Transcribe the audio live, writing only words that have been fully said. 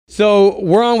So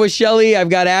we're on with Shelly. I've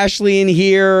got Ashley in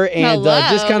here, and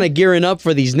just Hello. kind of gearing up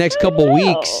for these next couple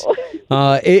weeks.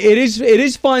 It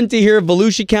is fun to hear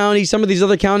Volusia County, some of these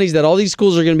other counties that all these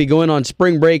schools are going to be going on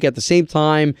spring break at the same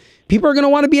time. People are going to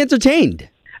want to be entertained.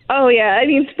 Oh, yeah. I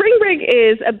mean, spring break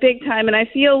is a big time, and I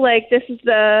feel like this is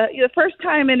the first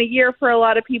time in a year for a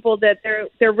lot of people that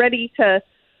they're ready to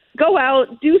go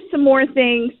out, do some more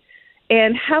things,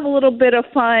 and have a little bit of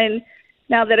fun.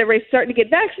 Now that everybody's starting to get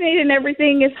vaccinated and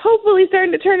everything is hopefully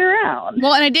starting to turn around.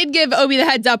 Well, and I did give Obi the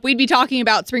heads up. We'd be talking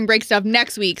about spring break stuff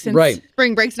next week since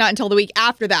spring break's not until the week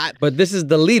after that. But this is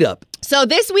the lead up. So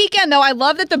this weekend, though, I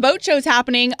love that the boat show's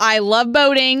happening. I love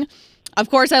boating. Of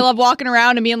course, I love walking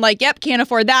around and being like, yep, can't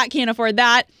afford that, can't afford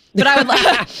that. But I would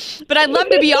but I'd love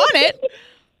to be on it. No,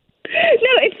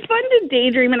 it's fun to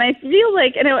daydream, and I feel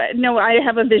like I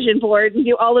have a vision board and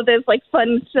do all of those like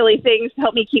fun, silly things to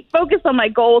help me keep focused on my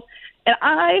goals. And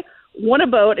I want a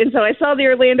boat, and so I saw the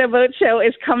Orlando Boat Show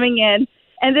is coming in,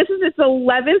 and this is its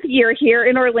 11th year here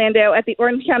in Orlando at the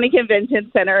Orange County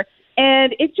Convention Center.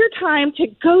 And it's your time to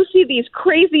go see these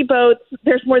crazy boats.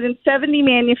 There's more than 70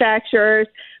 manufacturers.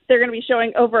 They're going to be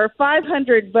showing over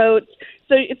 500 boats.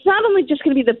 So it's not only just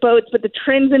going to be the boats, but the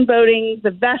trends in boating,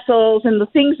 the vessels, and the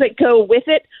things that go with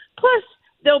it. Plus,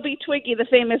 there'll be Twiggy, the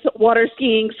famous water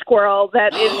skiing squirrel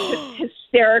that is just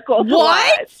hysterical to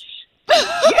watch.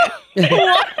 Oh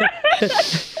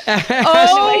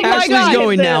my Ashley's God.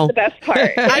 going now. The best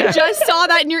part. I just saw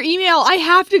that in your email. I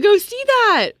have to go see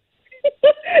that.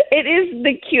 It is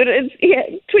the cutest.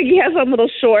 Twiggy has on little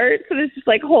shorts, and it's just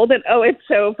like holding. Oh, it's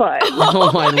so fun.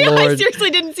 Oh, my I Lord. seriously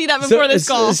didn't see that before this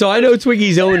call. So I know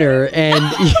Twiggy's owner, and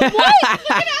What? Look at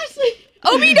Ashley.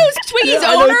 Obi knows Twiggy's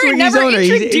I know owner and Twiggy's never owner.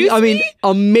 introduced me?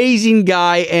 Amazing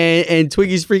guy, and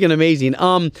Twiggy's freaking amazing.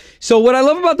 So what I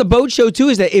love about the boat show too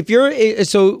is that if you're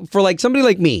for like somebody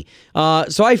like me,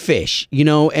 so I fish,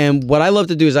 and what I love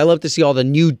to do is I love to see all the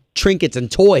new trinkets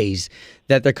and toys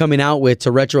that they're coming out with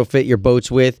to retrofit your boats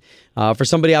with. For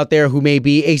somebody out there who may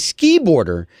be a ski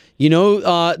boarder,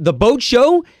 the boat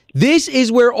show. This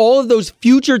is where all of those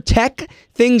future tech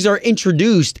things are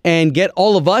introduced and get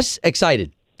all of us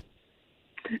excited.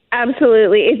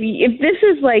 Absolutely. If this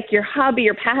is like your hobby,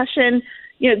 your passion,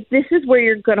 this is where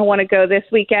you're going to want to go this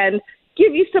weekend.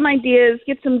 Give you some ideas,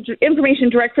 get some information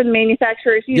direct from the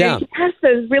manufacturers. You can ask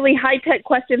those really high-tech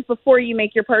questions before you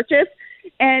make your purchase,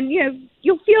 and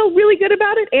you'll feel really good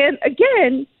about it. And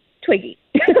again, Twiggy.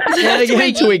 And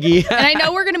again, Twiggy. And I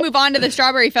know we're going to move on to the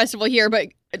Strawberry Festival here, but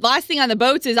last thing on the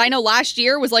boats is I know last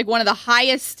year was like one of the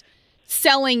highest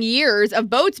selling years of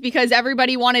boats because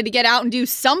everybody wanted to get out and do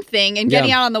something, and getting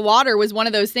out on the water was one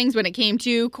of those things when it came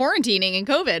to quarantining and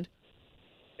COVID.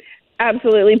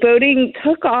 Absolutely. Boating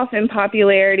took off in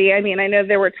popularity. I mean, I know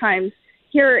there were times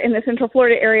here in the Central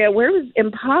Florida area where it was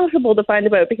impossible to find a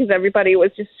boat because everybody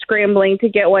was just scrambling to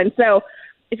get one. So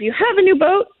if you have a new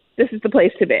boat, this is the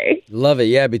place to be. Love it.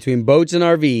 Yeah, between boats and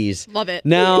RVs. Love it.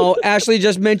 Now, Ashley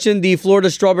just mentioned the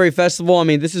Florida Strawberry Festival. I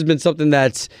mean, this has been something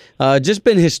that's just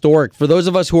been historic for those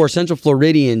of us who are Central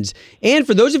Floridians. And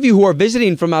for those of you who are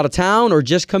visiting from out of town or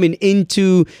just coming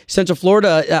into Central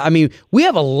Florida, I mean, we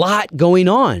have a lot going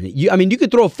on. You could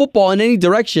throw a football in any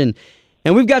direction,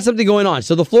 and we've got something going on.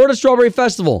 So the Florida Strawberry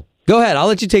Festival. Go ahead. I'll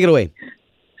let you take it away.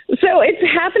 So it's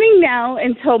happening now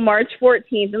until March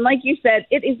 14th. And like you said,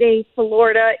 it is a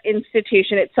Florida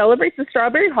institution. It celebrates the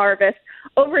strawberry harvest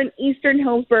over in eastern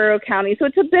Hillsborough County. So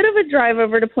it's a bit of a drive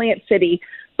over to Plant City.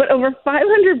 But over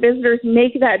 500 visitors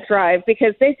make that drive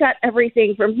because they've got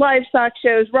everything from livestock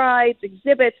shows, rides,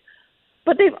 exhibits.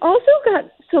 But they've also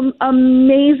got some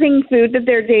amazing food that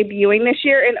they're debuting this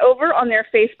year. And over on their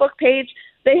Facebook page,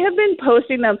 they have been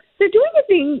posting them. They're doing a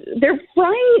thing. They're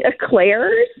frying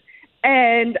eclairs.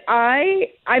 And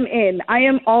I'm in. I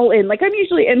am all in. Like, I'm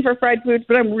usually in for fried foods,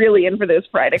 but I'm really in for those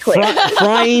fried eclairs.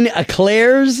 Frying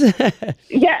eclairs?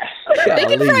 Yes. They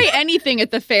can fry anything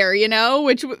at the fair,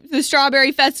 which the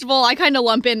Strawberry Festival, I kind of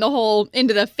lump in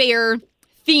into the fair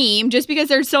theme just because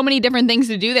there's so many different things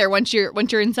to do there once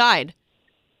you're inside.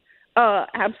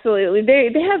 Absolutely.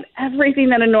 They have everything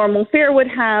that a normal fair would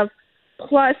have,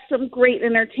 plus some great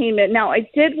entertainment. Now, I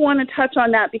did want to touch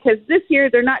on that because this year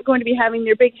they're not going to be having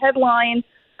their big headline.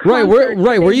 Right,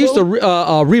 we're used to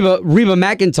Reba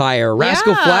McEntire,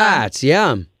 Rascal Flatts,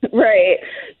 Right.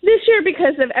 This year,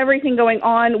 because of everything going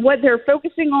on, what they're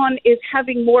focusing on is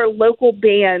having more local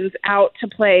bands out to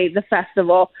play the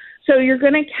festival. So you're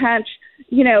going to catch,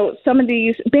 some of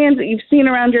these bands that you've seen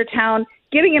around your town,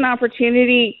 getting an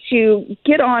opportunity to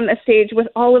get on a stage with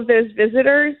all of those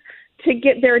visitors to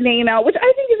get their name out, which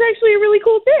I think is actually a really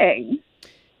cool thing.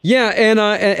 Yeah,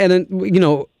 and you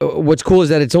know what's cool is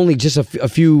that it's only just a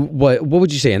few. What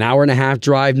would you say? An hour and a half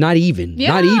drive? Not even. Yeah.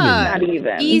 Not even. Not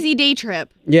even. Easy day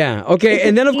trip. Yeah. Okay.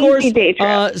 And then of Easy course, day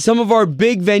trip. some of our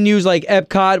big venues like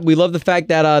Epcot. We love the fact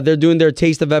that they're doing their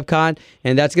Taste of Epcot,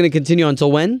 and that's going to continue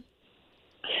until when?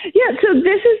 Yeah, so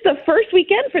this is the first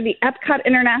weekend for the Epcot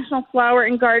International Flower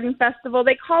and Garden Festival.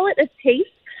 They call it a taste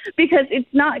because it's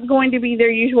not going to be their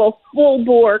usual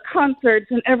full-bore concerts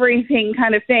and everything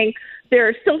kind of thing.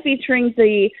 They're still featuring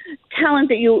the talent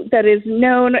that is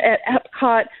known at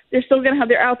Epcot. They're still going to have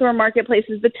their outdoor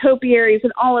marketplaces, the topiaries,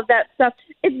 and all of that stuff.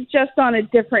 It's just on a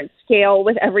different scale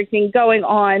with everything going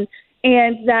on.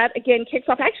 And that, again, kicks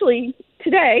off actually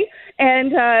today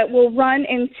and will run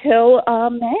until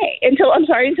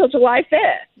until July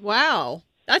 5th. Wow.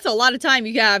 That's a lot of time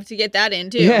you have to get that in,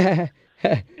 too. Yeah.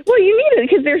 Well, you need it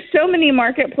because there's so many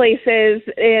marketplaces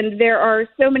and there are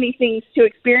so many things to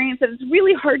experience that it's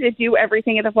really hard to do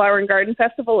everything at the Flower and Garden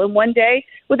Festival in one day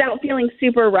without feeling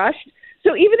super rushed.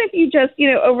 So even if you just,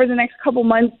 over the next couple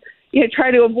months, try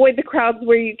to avoid the crowds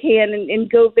where you can and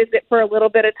go visit for a little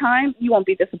bit of time, you won't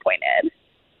be disappointed.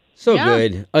 So Yeah.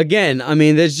 good. Again, I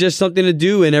mean, there's just something to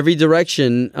do in every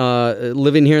direction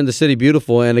living here in the City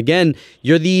Beautiful. And again,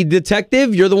 you're the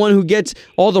detective. You're the one who gets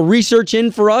all the research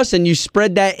in for us, and you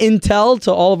spread that intel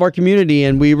to all of our community.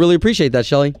 And we really appreciate that,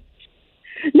 Shelly.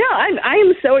 No, I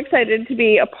am so excited to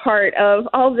be a part of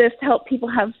all this to help people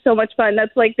have so much fun.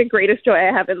 That's like the greatest joy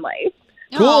I have in life.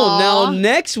 Cool. Aw. Now,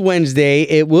 next Wednesday,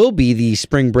 it will be the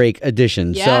spring break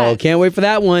edition. So Yes. can't wait for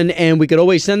that one. And we could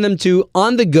always send them to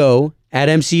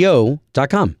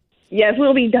onthego@mco.com. Yes,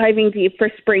 we'll be diving deep for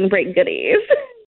spring break goodies.